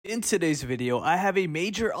In today's video, I have a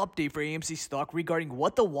major update for AMC stock regarding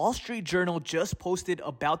what the Wall Street Journal just posted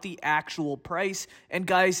about the actual price. And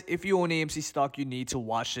guys, if you own AMC stock, you need to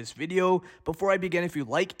watch this video. Before I begin, if you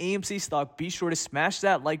like AMC stock, be sure to smash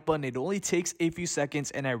that like button. It only takes a few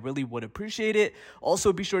seconds and I really would appreciate it.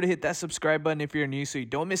 Also, be sure to hit that subscribe button if you're new so you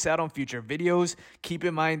don't miss out on future videos. Keep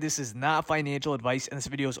in mind, this is not financial advice and this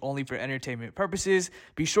video is only for entertainment purposes.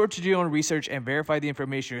 Be sure to do your own research and verify the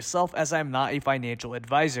information yourself, as I'm not a financial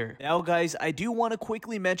advisor. Now guys, I do want to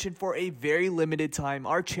quickly mention, for a very limited time,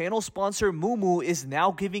 our channel sponsor Moass is now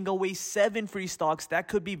giving away 7 free stocks that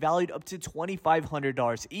could be valued up to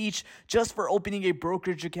 $2,500 each, just for opening a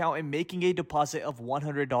brokerage account and making a deposit of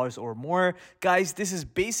 $100 or more. Guys, this is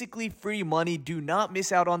basically free money. Do not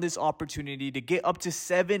miss out on this opportunity to get up to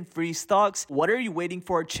 7 free stocks. What are you waiting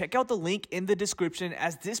for? Check out the link in the description,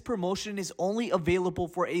 as this promotion is only available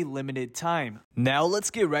for a limited time. Now let's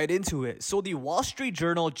get right into it. So the Wall Street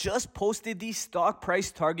Journal just posted the stock price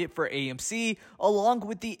target for AMC along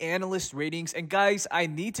with the analyst ratings, and guys, I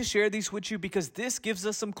need to share these with you because this gives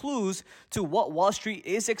us some clues to what Wall Street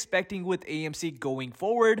is expecting with AMC going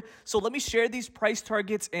forward. So let me share these price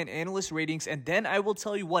targets and analyst ratings, and then I will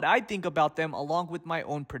tell you what I think about them along with my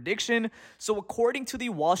own prediction. So according to the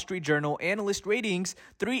Wall Street Journal analyst ratings,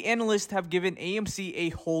 3 analysts have given AMC a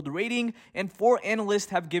hold rating and 4 analysts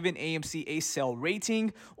have given AMC a sell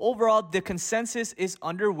rating. Overall, the consensus is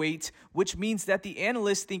underweight, which means that the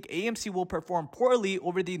analysts think AMC will perform poorly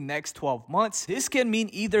over the next 12 months. This can mean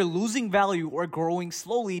either losing value or growing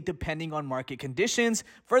slowly depending on market conditions.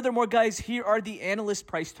 Furthermore, guys, here are the analyst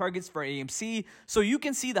price targets for AMC. So you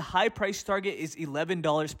can see the high price target is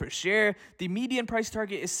 $11 per share, the median price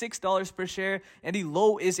target is $6 per share, and the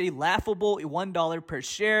low is a laughable $1 per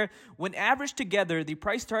share. When averaged together, the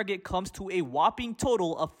price target comes to a whopping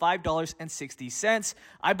total of $5.60.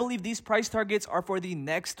 I believe these price targets are for the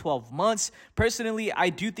next 12 months. Personally, I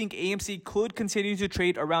do think AMC could continue to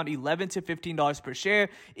trade around $11 to $15 per share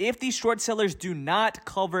if the short sellers do not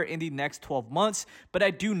cover in the next 12 months, but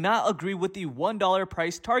I do not agree with the $1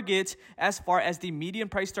 price target. As far as the median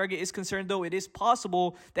price target is concerned, though, it is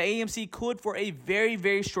possible that AMC could for a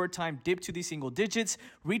very short time dip to the single digits,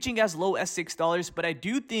 reaching as low as $6, but I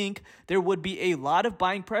do think there would be a lot of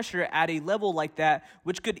buying pressure at a level like that,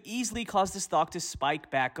 which could easily cause the stock to spike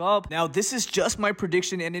back up. Now, this is just my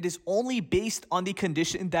prediction and it is only based on the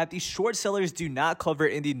condition that the short sellers do not cover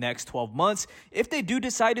in the next 12 months. If they do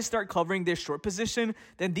decide to start covering their short position,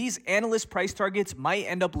 then these analyst price targets might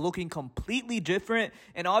end up looking completely different,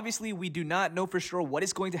 and obviously we do not know for sure what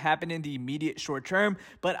is going to happen in the immediate short term,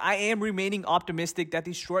 but I am remaining optimistic that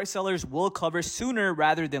the short sellers will cover sooner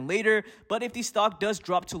rather than later. But if the stock does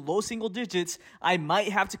drop to low single digits, I might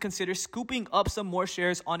have to consider scooping up some more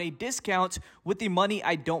shares on a discount with the money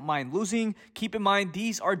I don't mind losing. Keep in mind,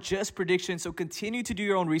 these are just predictions, so continue to do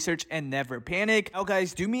your own research and never panic. Now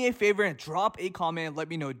guys, do me a favor and drop a comment and let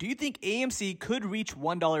me know, do you think AMC could reach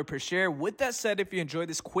 $1 per share? With that said, if you enjoyed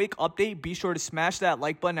this quick update, be sure to smash that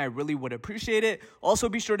like button. I really would appreciate it. Also,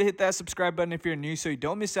 be sure to hit that subscribe button if you're new so you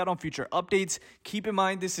don't miss out on future updates. Keep in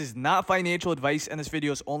mind, this is not financial advice and this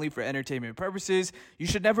video is only for entertainment purposes. You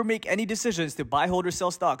should never make any decisions to buy, hold, or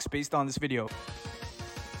sell stocks based on this video.